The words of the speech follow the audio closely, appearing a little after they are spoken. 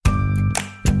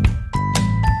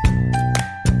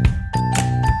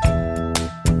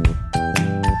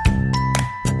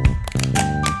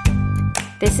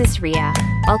this is Ria.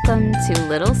 Welcome to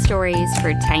Little Stories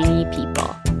for Tiny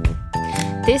People.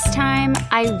 This time,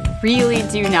 I really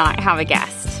do not have a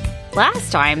guest.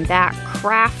 Last time, that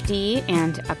crafty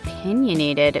and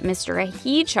opinionated Mr.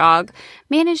 Hedgehog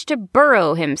managed to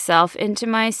burrow himself into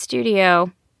my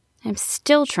studio. I'm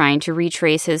still trying to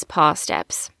retrace his paw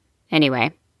steps.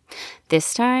 Anyway,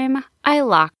 this time, I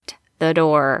locked the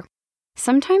door.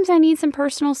 Sometimes I need some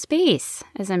personal space,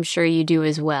 as I'm sure you do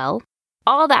as well.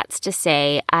 All that's to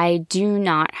say, I do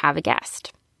not have a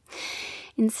guest.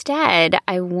 Instead,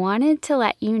 I wanted to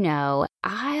let you know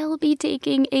I'll be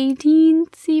taking a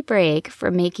teensy break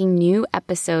from making new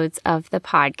episodes of the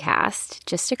podcast.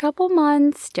 Just a couple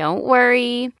months, don't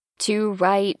worry, to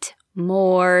write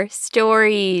more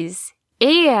stories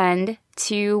and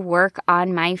to work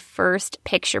on my first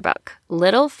picture book,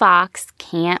 Little Fox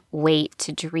Can't Wait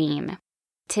to Dream.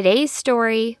 Today's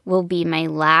story will be my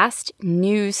last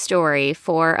news story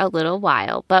for a little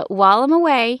while, but while I'm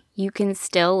away, you can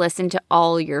still listen to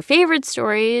all your favorite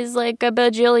stories like a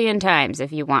bajillion times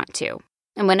if you want to.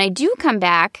 And when I do come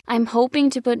back, I'm hoping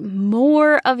to put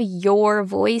more of your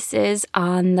voices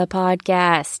on the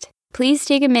podcast. Please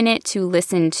take a minute to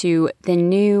listen to the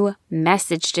new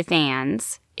Message to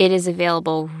Fans. It is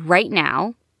available right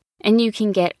now. And you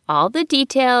can get all the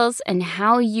details and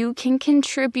how you can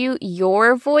contribute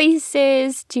your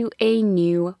voices to a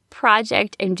new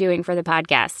project I'm doing for the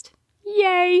podcast.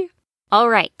 Yay! All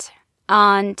right,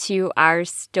 on to our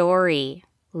story.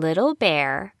 Little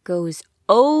Bear Goes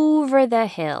Over the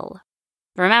Hill.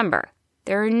 Remember,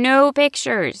 there are no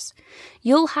pictures.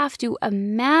 You'll have to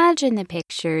imagine the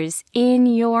pictures in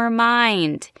your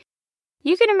mind.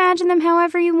 You can imagine them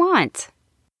however you want.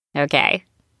 Okay,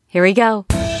 here we go.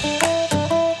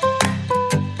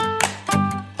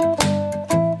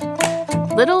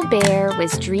 Little Bear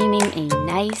was dreaming a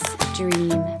nice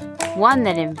dream, one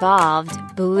that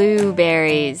involved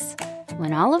blueberries,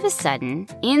 when all of a sudden,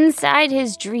 inside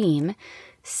his dream,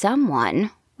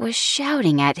 someone was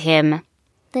shouting at him.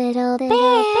 Little bear,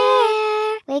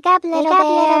 wake up, little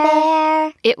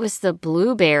bear. It was the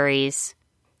blueberries.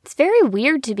 It's very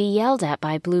weird to be yelled at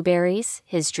by blueberries,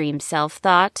 his dream self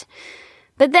thought.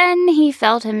 But then he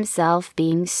felt himself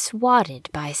being swatted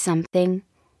by something.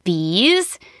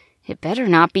 Bees? It better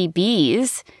not be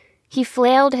bees. He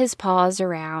flailed his paws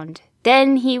around.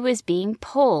 Then he was being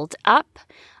pulled up,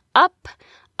 up,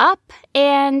 up,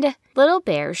 and Little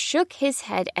Bear shook his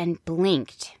head and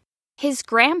blinked. His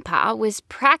grandpa was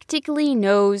practically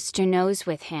nose to nose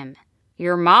with him.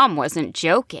 Your mom wasn't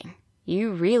joking.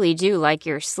 You really do like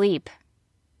your sleep.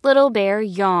 Little Bear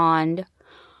yawned,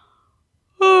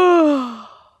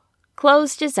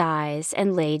 closed his eyes,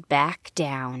 and laid back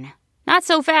down. Not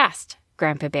so fast,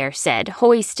 Grandpa Bear said,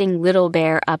 hoisting Little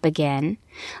Bear up again.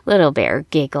 Little Bear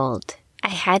giggled. I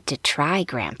had to try,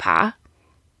 Grandpa.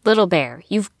 Little Bear,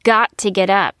 you've got to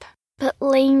get up. But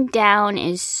laying down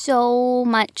is so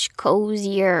much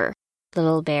cozier,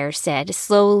 Little Bear said,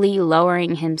 slowly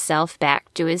lowering himself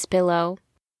back to his pillow.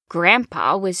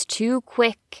 Grandpa was too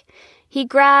quick. He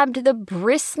grabbed the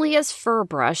bristliest fur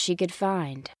brush he could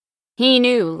find. He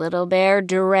knew Little Bear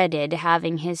dreaded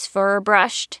having his fur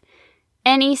brushed,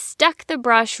 and he stuck the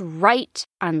brush right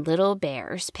on Little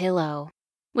Bear's pillow.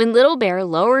 When Little Bear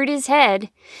lowered his head,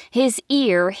 his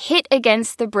ear hit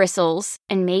against the bristles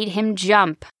and made him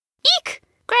jump. Eek!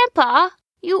 Grandpa,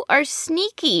 you are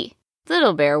sneaky.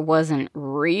 Little Bear wasn't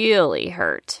really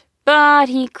hurt, but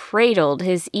he cradled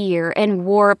his ear and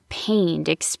wore a pained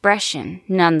expression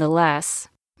nonetheless.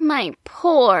 My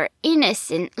poor,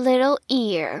 innocent little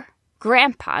ear.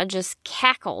 Grandpa just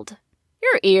cackled.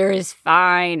 Your ear is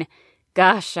fine.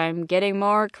 Gosh, I'm getting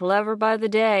more clever by the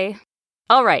day.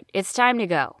 All right, it's time to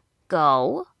go.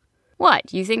 Go?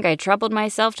 What, you think I troubled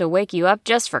myself to wake you up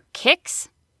just for kicks?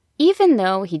 Even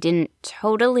though he didn't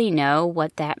totally know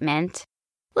what that meant,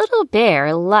 Little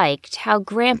Bear liked how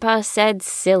Grandpa said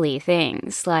silly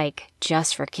things like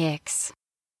just for kicks.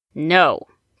 No,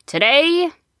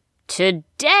 today,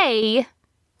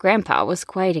 Grandpa was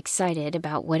quite excited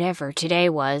about whatever today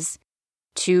was.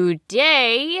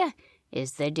 Today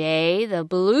is the day the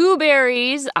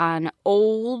blueberries on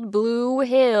Old Blue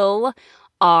Hill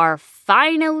are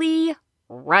finally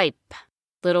ripe.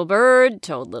 Little Bird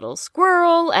told Little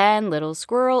Squirrel, and Little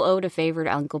Squirrel owed a favor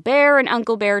to Uncle Bear, and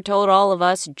Uncle Bear told all of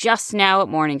us just now at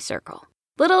Morning Circle.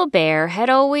 Little Bear had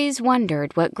always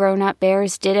wondered what grown-up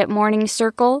bears did at Morning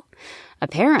Circle.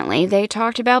 Apparently, they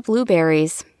talked about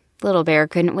blueberries. Little Bear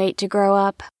couldn't wait to grow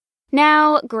up.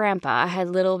 Now, Grandpa had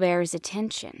Little Bear's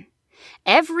attention.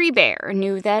 Every bear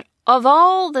knew that of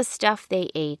all the stuff they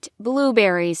ate,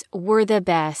 blueberries were the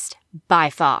best by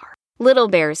far. Little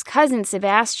Bear's cousin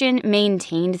Sebastian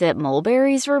maintained that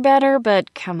mulberries were better,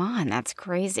 but come on, that's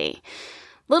crazy.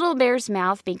 Little Bear's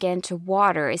mouth began to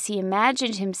water as he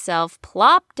imagined himself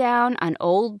plopped down on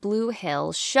Old Blue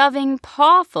Hill, shoving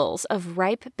pawfuls of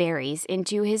ripe berries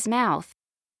into his mouth.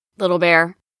 Little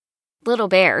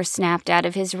Bear snapped out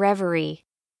of his reverie.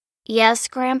 Yes,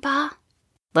 Grandpa?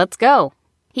 Let's go.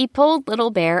 He pulled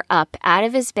Little Bear up out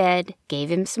of his bed,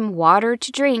 gave him some water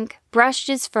to drink, brushed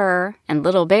his fur, and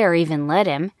Little Bear even let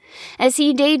him, as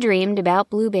he daydreamed about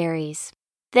blueberries.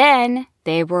 Then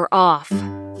they were off.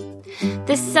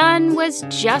 The sun was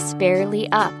just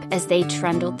barely up as they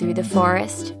trundled through the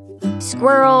forest.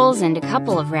 Squirrels and a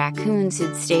couple of raccoons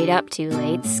who'd stayed up too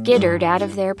late skittered out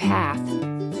of their path.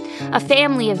 A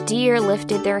family of deer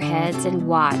lifted their heads and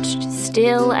watched,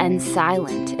 still and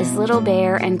silent, as Little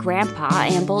Bear and Grandpa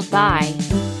ambled by.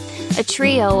 A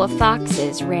trio of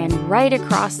foxes ran right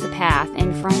across the path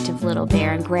in front of Little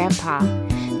Bear and Grandpa,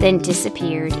 then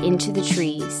disappeared into the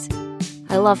trees.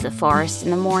 I love the forest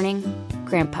in the morning,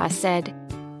 Grandpa said.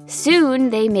 Soon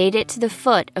they made it to the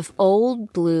foot of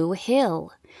Old Blue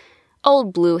Hill.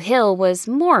 Old Blue Hill was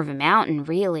more of a mountain,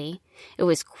 really. It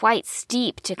was quite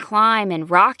steep to climb and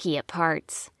rocky at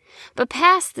parts. But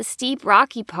past the steep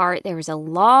rocky part, there was a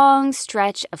long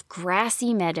stretch of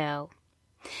grassy meadow.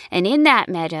 And in that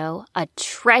meadow, a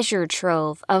treasure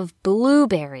trove of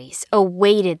blueberries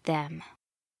awaited them.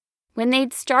 When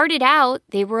they'd started out,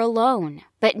 they were alone,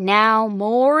 but now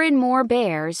more and more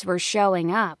bears were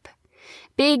showing up.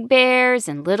 Big bears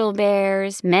and little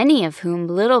bears, many of whom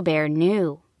Little Bear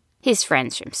knew. His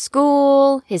friends from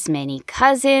school, his many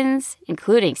cousins,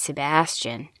 including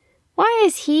Sebastian. Why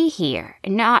is he here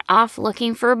and not off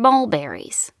looking for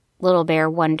mulberries? Little Bear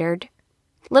wondered.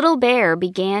 Little Bear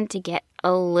began to get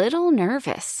a little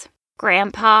nervous.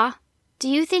 Grandpa, do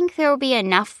you think there will be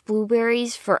enough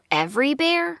blueberries for every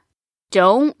bear?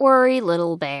 Don't worry,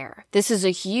 Little Bear. This is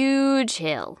a huge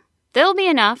hill. There'll be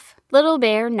enough. Little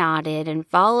Bear nodded and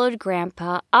followed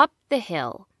Grandpa up the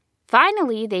hill.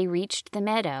 Finally, they reached the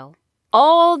meadow.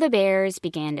 All the bears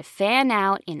began to fan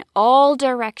out in all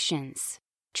directions,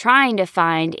 trying to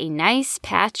find a nice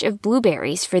patch of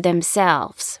blueberries for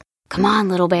themselves. Come on,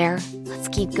 Little Bear, let's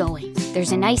keep going.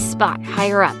 There's a nice spot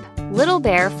higher up. Little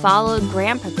Bear followed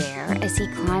Grandpa Bear as he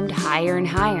climbed higher and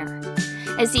higher.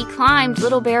 As he climbed,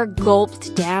 Little Bear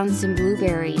gulped down some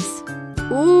blueberries.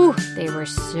 Ooh, they were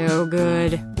so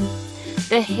good.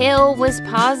 The hill was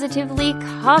positively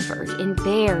covered in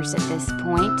bears at this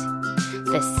point.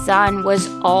 The sun was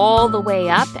all the way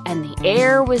up and the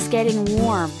air was getting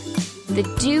warm. The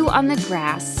dew on the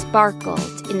grass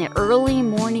sparkled in the early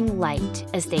morning light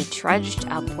as they trudged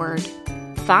upward.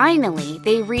 Finally,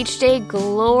 they reached a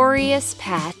glorious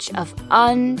patch of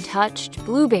untouched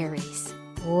blueberries.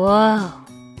 Whoa,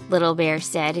 Little Bear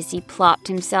said as he plopped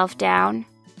himself down.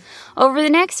 Over the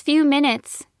next few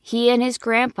minutes, he and his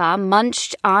grandpa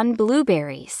munched on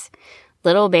blueberries.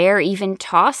 Little Bear even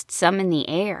tossed some in the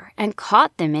air and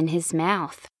caught them in his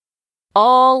mouth.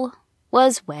 All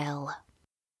was well.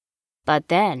 But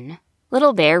then,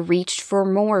 Little Bear reached for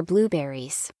more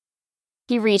blueberries.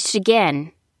 He reached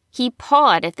again. He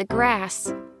pawed at the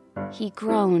grass. He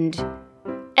groaned.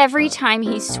 Every time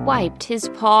he swiped, his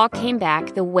paw came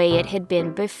back the way it had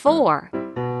been before.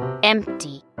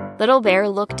 Empty. Little Bear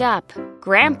looked up.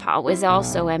 Grandpa was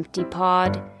also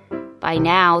empty-pawed. By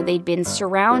now, they'd been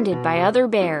surrounded by other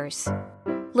bears.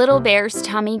 Little Bear's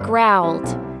tummy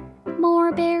growled.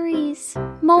 More berries,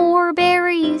 more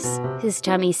berries, his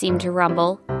tummy seemed to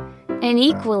rumble. And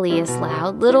equally as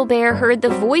loud, Little Bear heard the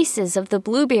voices of the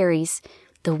blueberries,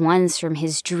 the ones from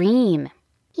his dream.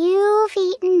 You've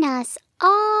eaten us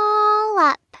all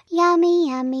up. Yummy,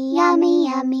 yummy, yummy,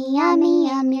 yummy, yummy,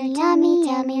 yummy, your tummy,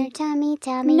 tummy, your tummy,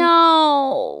 tummy.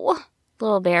 No,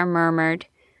 Little Bear murmured.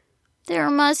 There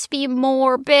must be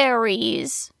more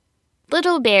berries.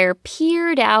 Little Bear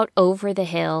peered out over the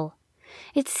hill.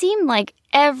 It seemed like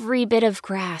every bit of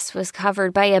grass was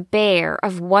covered by a bear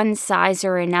of one size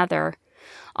or another,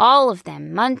 all of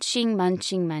them munching,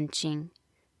 munching, munching.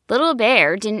 Little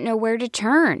Bear didn't know where to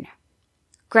turn.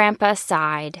 Grandpa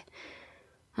sighed.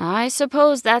 I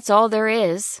suppose that's all there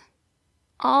is.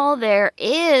 All there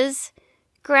is?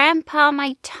 Grandpa,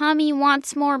 my tummy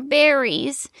wants more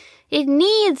berries. It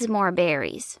needs more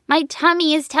berries. My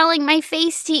tummy is telling my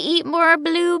face to eat more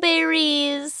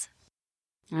blueberries.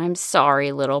 I'm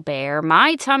sorry, Little Bear.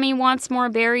 My tummy wants more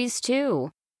berries,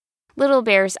 too. Little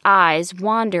Bear's eyes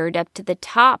wandered up to the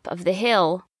top of the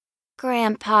hill.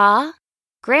 Grandpa?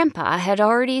 Grandpa had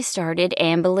already started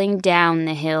ambling down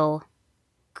the hill.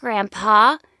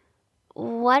 Grandpa,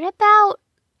 what about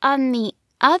on the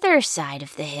other side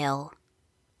of the hill?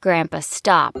 Grandpa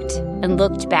stopped and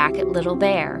looked back at Little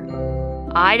Bear.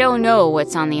 "I don't know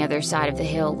what's on the other side of the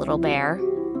hill, Little Bear."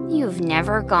 "You've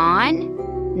never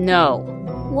gone?" "No."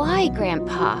 "Why,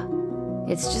 Grandpa?"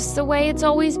 "It's just the way it's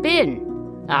always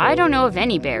been. I don't know of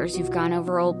any bears who've gone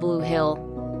over Old Blue Hill."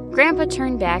 Grandpa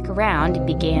turned back around and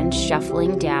began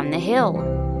shuffling down the hill.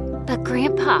 "But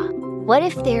Grandpa, what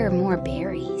if there are more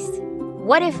berries?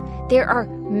 What if there are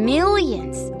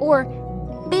millions or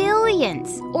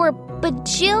billions or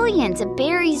bajillions of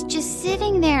berries just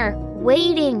sitting there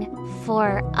waiting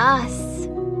for us?"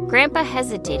 Grandpa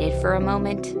hesitated for a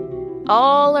moment.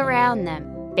 All around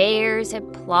them, bears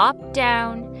had plopped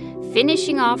down,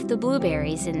 finishing off the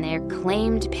blueberries in their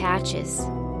claimed patches.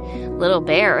 Little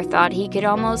Bear thought he could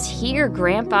almost hear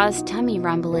Grandpa's tummy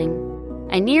rumbling.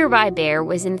 A nearby bear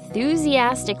was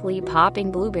enthusiastically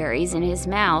popping blueberries in his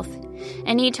mouth,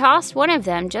 and he tossed one of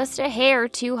them just a hair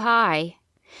too high.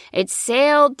 It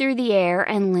sailed through the air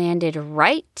and landed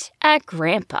right at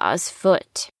Grandpa's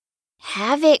foot.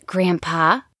 "Have it,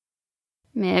 Grandpa."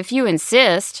 "If you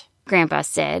insist," Grandpa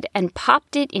said, and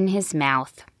popped it in his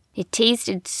mouth. It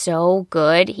tasted so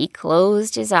good, he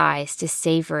closed his eyes to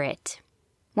savor it.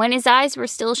 When his eyes were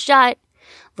still shut,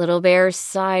 Little Bear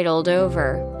sidled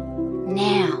over.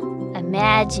 "Now,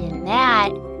 imagine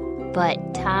that,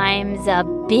 but times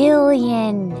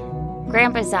 1,000,000,000.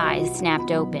 Grandpa's eyes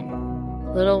snapped open.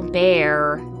 "Little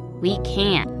Bear, we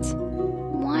can't."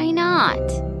 "Why not?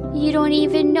 You don't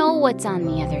even know what's on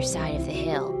the other side of the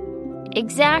hill."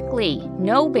 "Exactly,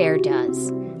 no bear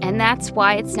does. And that's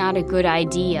why it's not a good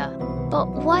idea." "But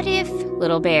what if—"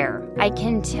 "Little Bear, I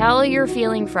can tell you're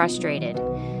feeling frustrated.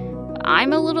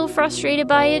 I'm a little frustrated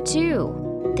by it too."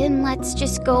 "Then let's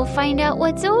just go find out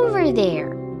what's over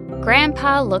there."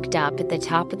 Grandpa looked up at the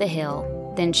top of the hill,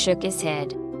 then shook his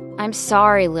head. "I'm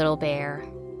sorry, Little Bear.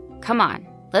 Come on,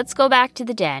 let's go back to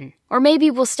the den. Or maybe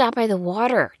we'll stop by the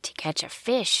water to catch a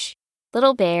fish."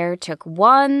 Little Bear took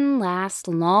one last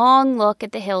long look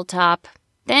at the hilltop,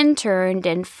 then turned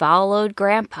and followed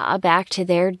Grandpa back to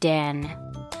their den.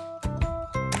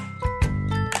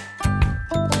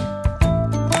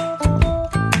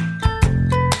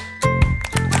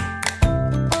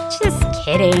 Just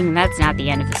kidding, that's not the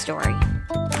end of the story.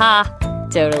 Ha,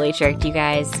 totally tricked you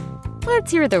guys.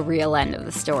 Let's hear the real end of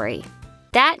the story.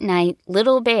 That night,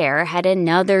 Little Bear had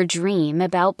another dream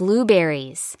about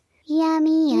blueberries.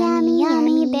 "Yummy, yummy,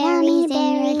 yummy berries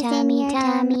in your tummy,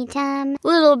 tummy, tum."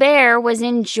 Little Bear was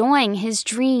enjoying his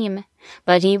dream,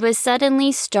 but he was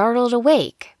suddenly startled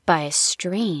awake by a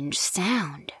strange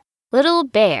sound. Little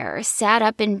Bear sat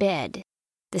up in bed.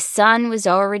 The sun was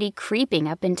already creeping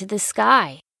up into the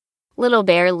sky. Little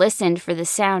Bear listened for the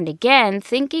sound again,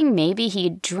 thinking maybe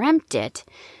he'd dreamt it.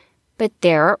 But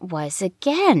there it was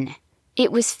again. It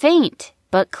was faint,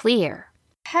 but clear.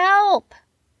 "Help!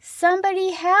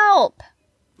 Somebody help!"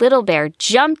 Little Bear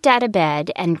jumped out of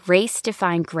bed and raced to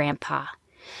find Grandpa.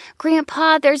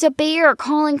 "Grandpa, there's a bear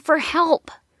calling for help."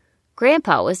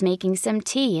 Grandpa was making some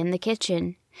tea in the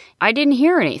kitchen. "I didn't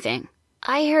hear anything."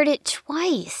 "I heard it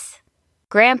twice."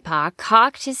 Grandpa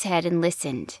cocked his head and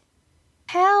listened.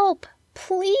 "Help!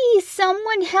 Please,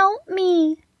 someone help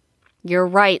me." "You're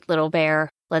right, Little Bear.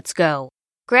 Let's go."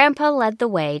 Grandpa led the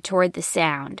way toward the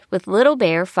sound, with Little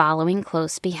Bear following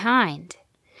close behind.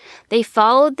 They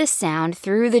followed the sound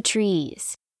through the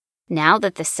trees. Now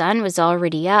that the sun was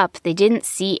already up, they didn't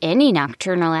see any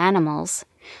nocturnal animals.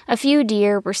 A few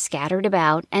deer were scattered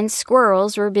about, and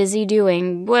squirrels were busy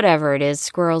doing whatever it is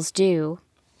squirrels do.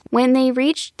 When they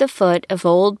reached the foot of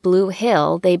Old Blue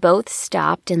Hill, they both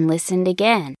stopped and listened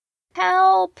again.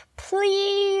 "Help,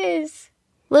 please!"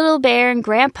 Little Bear and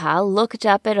Grandpa looked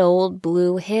up at Old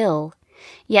Blue Hill.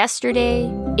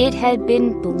 Yesterday, it had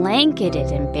been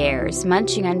blanketed in bears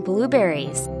munching on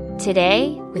blueberries.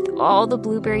 Today, with all the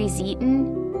blueberries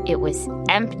eaten, it was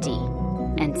empty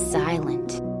and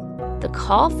silent. The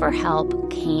call for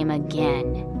help came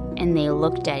again, and they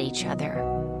looked at each other.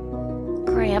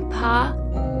 "Grandpa,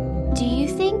 do you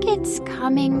think it's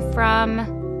coming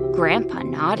from—" Grandpa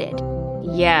nodded.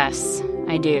 "Yes,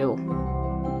 I do."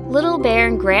 Little Bear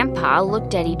and Grandpa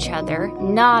looked at each other,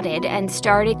 nodded, and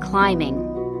started climbing.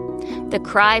 The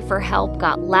cry for help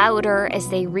got louder as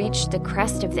they reached the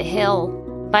crest of the hill.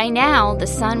 By now, the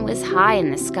sun was high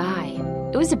in the sky.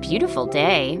 It was a beautiful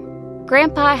day.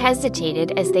 Grandpa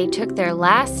hesitated as they took their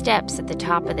last steps at the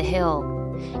top of the hill.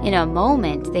 In a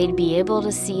moment, they'd be able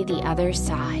to see the other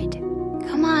side.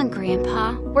 "Come on,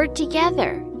 Grandpa. We're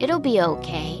together. It'll be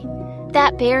okay.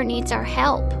 That bear needs our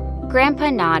help."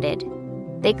 Grandpa nodded.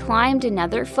 They climbed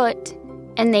another foot,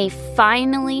 and they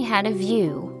finally had a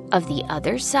view of the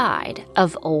other side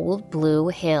of Old Blue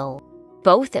Hill.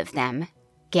 Both of them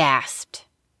gasped.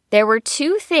 There were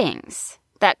two things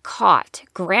that caught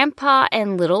Grandpa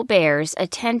and Little Bear's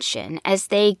attention as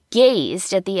they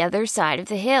gazed at the other side of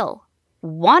the hill.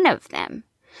 One of them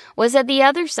was at the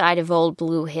other side of Old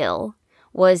Blue Hill,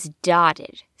 was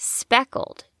dotted,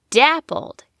 speckled,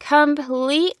 dappled,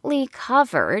 completely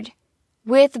covered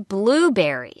with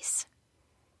blueberries.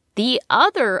 The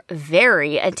other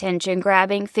very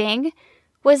attention-grabbing thing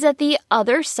was that the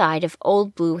other side of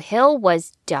Old Blue Hill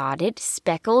was dotted,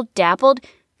 speckled, dappled,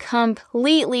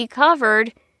 completely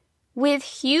covered with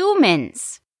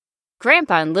humans.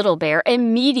 Grandpa and Little Bear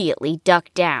immediately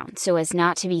ducked down so as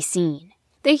not to be seen.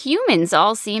 The humans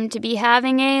all seemed to be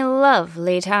having a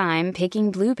lovely time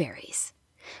picking blueberries.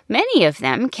 Many of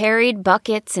them carried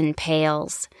buckets and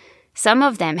pails. Some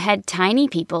of them had tiny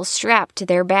people strapped to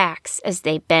their backs as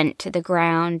they bent to the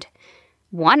ground.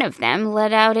 One of them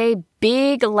let out a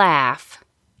big laugh.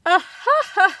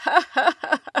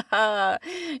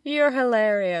 You're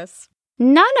hilarious.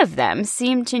 None of them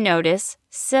seemed to notice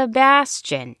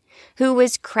Sebastian, who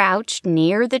was crouched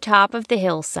near the top of the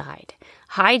hillside,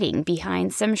 hiding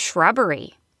behind some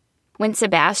shrubbery. When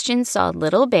Sebastian saw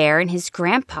Little Bear and his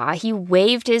grandpa, he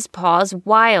waved his paws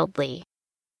wildly.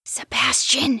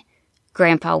 "Sebastian,"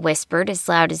 Grandpa whispered as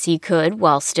loud as he could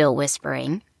while still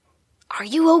whispering. "Are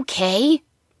you okay?"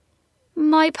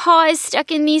 "My paw is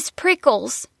stuck in these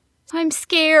prickles. I'm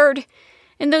scared,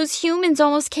 and those humans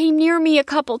almost came near me a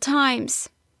couple times."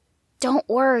 "Don't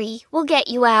worry, we'll get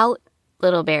you out,"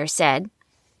 Little Bear said.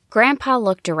 Grandpa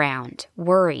looked around,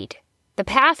 worried. The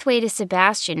pathway to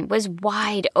Sebastian was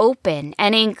wide open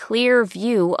and in clear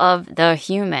view of the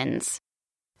humans.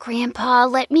 "Grandpa,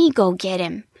 let me go get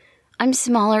him. I'm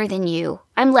smaller than you.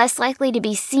 I'm less likely to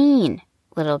be seen,"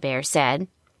 Little Bear said.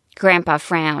 Grandpa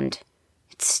frowned.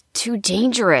 "It's too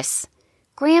dangerous."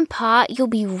 "Grandpa, you'll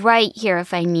be right here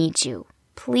if I need you.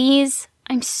 Please,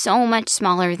 I'm so much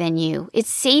smaller than you. It's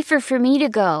safer for me to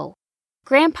go."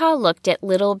 Grandpa looked at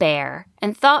Little Bear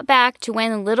and thought back to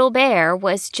when Little Bear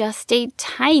was just a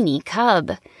tiny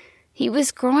cub. He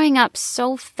was growing up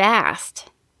so fast.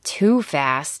 Too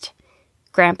fast.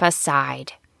 Grandpa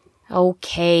sighed.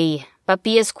 "Okay, but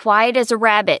be as quiet as a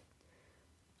rabbit."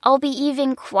 "I'll be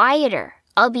even quieter.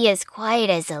 I'll be as quiet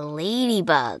as a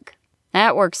ladybug."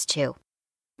 "That works too."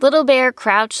 Little Bear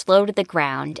crouched low to the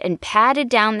ground and padded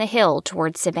down the hill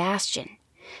toward Sebastian.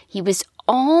 He was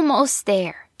almost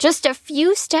there, just a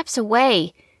few steps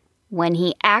away, when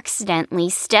he accidentally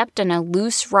stepped on a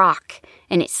loose rock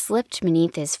and it slipped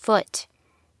beneath his foot.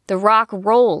 The rock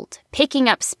rolled, picking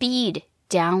up speed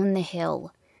down the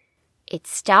hill. It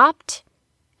stopped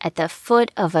at the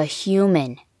foot of a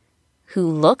human who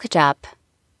looked up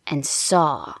and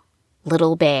saw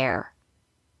Little Bear.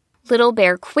 Little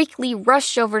Bear quickly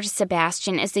rushed over to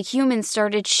Sebastian as the humans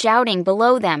started shouting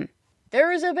below them.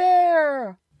 "There is a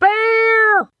bear!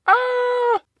 Bear!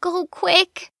 Ah!" "Go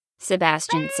quick,"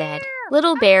 Sebastian said.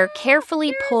 Little Bear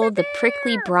carefully pulled the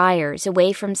prickly briars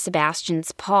away from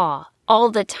Sebastian's paw. All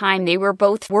the time they were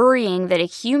both worrying that a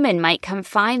human might come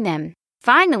find them.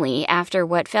 Finally, after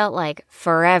what felt like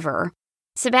forever,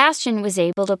 Sebastian was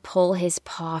able to pull his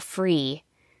paw free.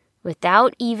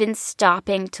 Without even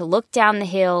stopping to look down the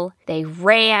hill, they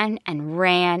ran and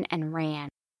ran and ran.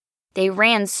 They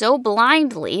ran so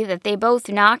blindly that they both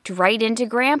knocked right into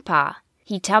Grandpa.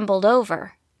 He tumbled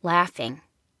over, laughing.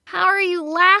 "How are you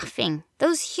laughing?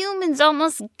 Those humans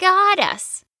almost got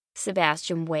us,"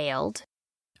 Sebastian wailed.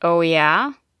 "Oh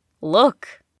yeah?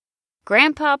 Look."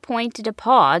 Grandpa pointed a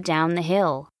paw down the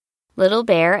hill. Little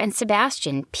Bear and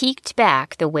Sebastian peeked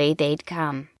back the way they'd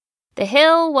come. The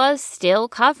hill was still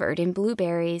covered in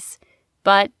blueberries,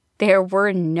 but there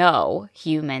were no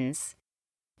humans.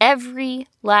 Every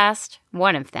last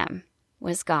one of them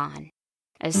was gone.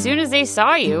 "As soon as they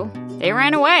saw you, they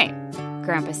ran away,"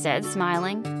 Grandpa said,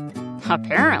 smiling.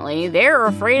 "Apparently, they're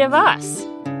afraid of us."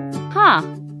 Huh.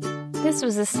 This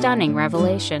was a stunning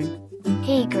revelation.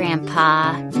 "Hey,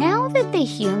 Grandpa, now that the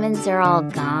humans are all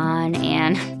gone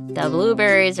and the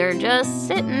blueberries are just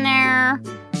sitting there,"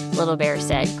 Little Bear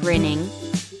said, grinning.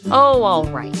 "Oh, all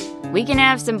right. We can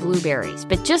have some blueberries,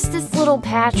 but just this little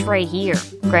patch right here,"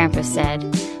 Grandpa said,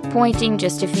 pointing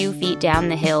just a few feet down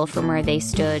the hill from where they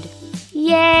stood.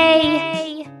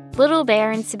 Yay! Little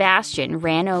Bear and Sebastian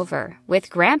ran over, with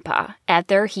Grandpa at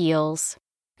their heels.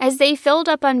 As they filled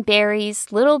up on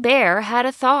berries, Little Bear had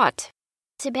a thought.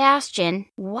 "Sebastian,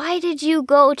 why did you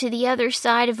go to the other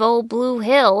side of Old Blue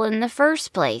Hill in the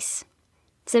first place?"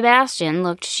 Sebastian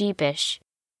looked sheepish.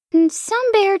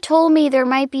 "Some bear told me there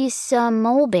might be some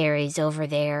mulberries over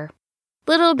there."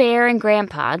 Little Bear and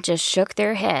Grandpa just shook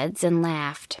their heads and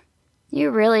laughed.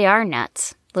 "You really are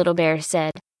nuts," Little Bear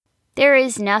said. There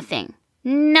is nothing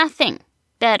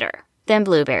better than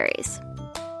blueberries.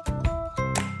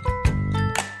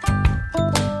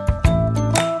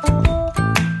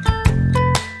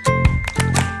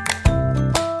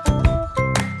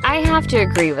 I have to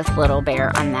agree with Little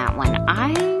Bear on that one.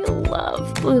 I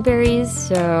love blueberries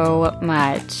so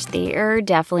much. They are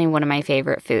definitely one of my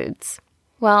favorite foods.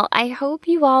 Well, I hope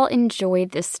you all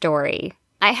enjoyed this story.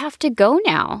 I have to go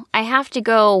now. I have to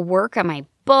go work on my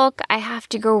book. I have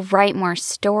to go write more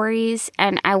stories,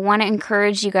 and I want to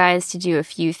encourage you guys to do a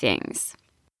few things.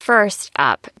 First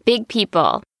up, big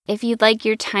people. If you'd like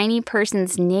your tiny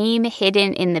person's name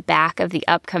hidden in the back of the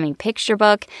upcoming picture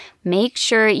book, make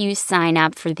sure you sign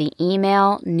up for the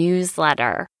email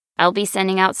newsletter. I'll be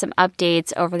sending out some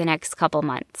updates over the next couple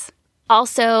months.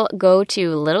 Also, go to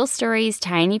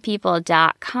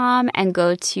littlestoriestinypeople.com and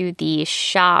go to the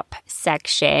shop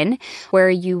section where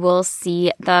you will see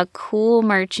the cool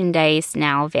merchandise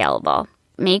now available.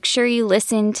 Make sure you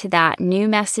listen to that new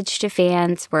message to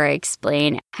fans where I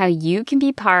explain how you can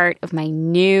be part of my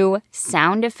new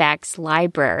sound effects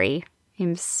library.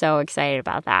 I'm so excited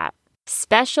about that.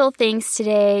 Special thanks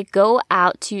today go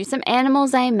out to some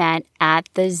animals I met at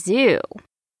the zoo.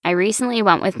 I recently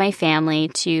went with my family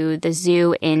to the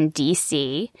zoo in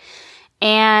DC,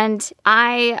 and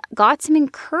I got some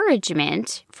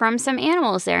encouragement from some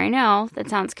animals there. I know that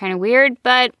sounds kind of weird,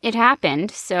 but it happened,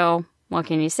 so what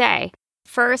can you say?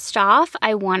 First off,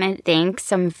 I want to thank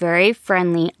some very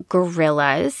friendly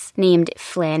gorillas named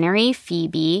Flannery,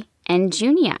 Phoebe, and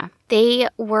Junia. They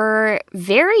were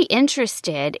very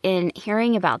interested in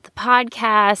hearing about the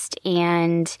podcast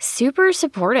and super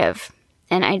supportive.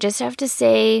 And I just have to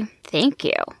say thank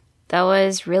you. That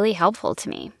was really helpful to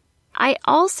me. I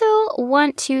also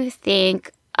want to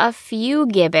thank a few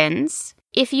gibbons.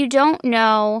 If you don't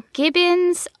know,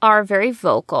 gibbons are very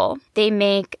vocal. They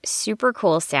make super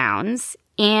cool sounds.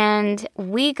 And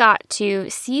we got to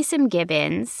see some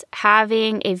gibbons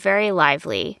having a very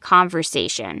lively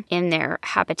conversation in their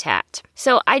habitat.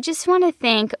 So I just want to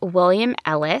thank William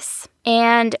Ellis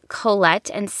and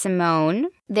Colette and Simone.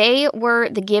 They were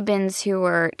the gibbons who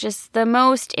were just the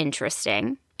most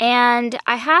interesting. And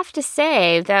I have to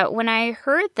say that when I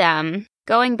heard them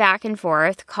going back and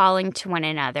forth, calling to one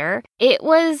another, it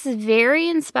was very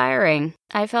inspiring.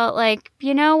 I felt like,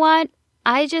 you know what?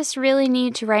 I just really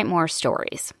need to write more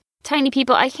stories. Tiny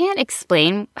people, I can't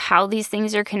explain how these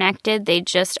things are connected. They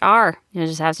just are. You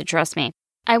just have to trust me.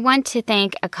 I want to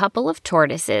thank a couple of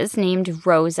tortoises named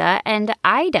Rosa and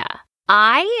Ida.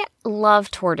 I love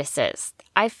tortoises.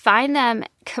 I find them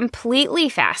completely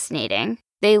fascinating.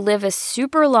 They live a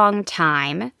super long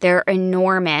time. They're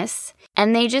enormous.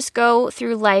 And they just go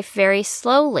through life very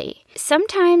slowly.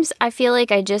 Sometimes I feel like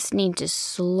I just need to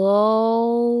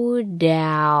slow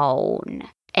down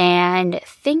and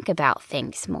think about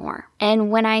things more.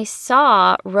 And when I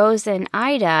saw Rosa and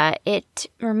Ida, it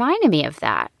reminded me of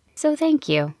that. So thank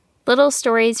you. Little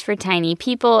Stories for Tiny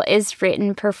People is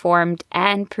written, performed,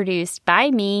 and produced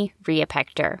by me, Rhea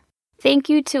Pector. Thank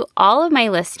you to all of my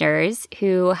listeners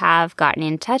who have gotten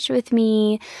in touch with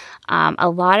me. A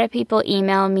lot of people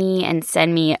email me and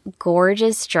send me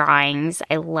gorgeous drawings.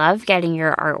 I love getting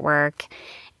your artwork.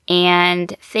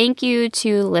 And thank you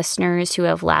to listeners who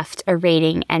have left a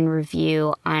rating and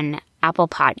review on Apple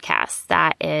Podcasts.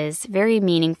 That is very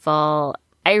meaningful.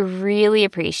 I really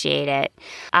appreciate it.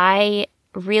 I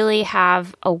really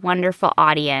have a wonderful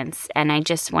audience, and I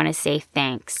just want to say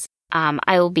thanks.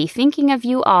 I will be thinking of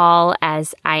you all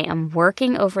as I am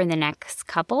working over the next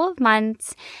couple of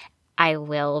months. I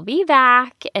will be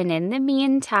back, and in the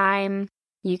meantime,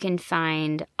 you can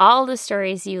find all the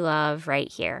stories you love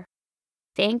right here.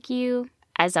 Thank you,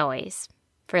 as always,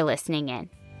 for listening in.